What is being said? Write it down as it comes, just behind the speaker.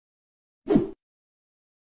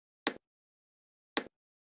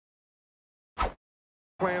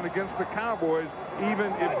playing against the Cowboys,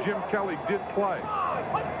 even if Jim Kelly did play.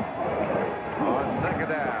 On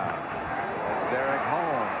second down, it's Derek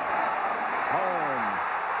Holmes. Holmes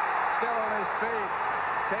still on his feet.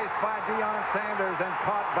 Chased by Deion Sanders and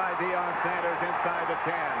caught by Deion Sanders inside the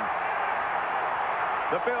 10.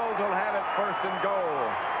 The Bills will have it first and goal.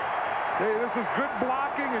 Hey, this is good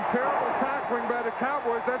blocking and terrible tackling by the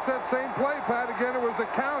Cowboys. That's that same play, Pat. Again, it was a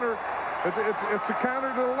counter. It's a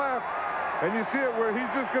counter to the left. And you see it where he's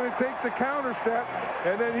just going to take the counter step,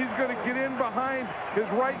 and then he's going to get in behind his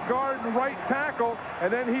right guard and right tackle,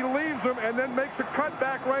 and then he leaves him and then makes a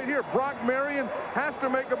cutback right here. Brock Marion has to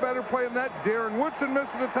make a better play than that. Darren Woodson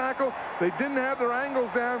misses the tackle. They didn't have their angles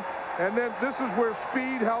down, and then this is where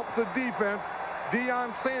speed helps the defense. Deion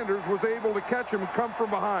Sanders was able to catch him and come from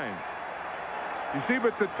behind. You see,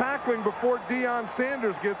 but the tackling before Deion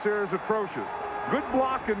Sanders gets there is atrocious. Good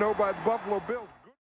blocking, though, by the Buffalo Bills.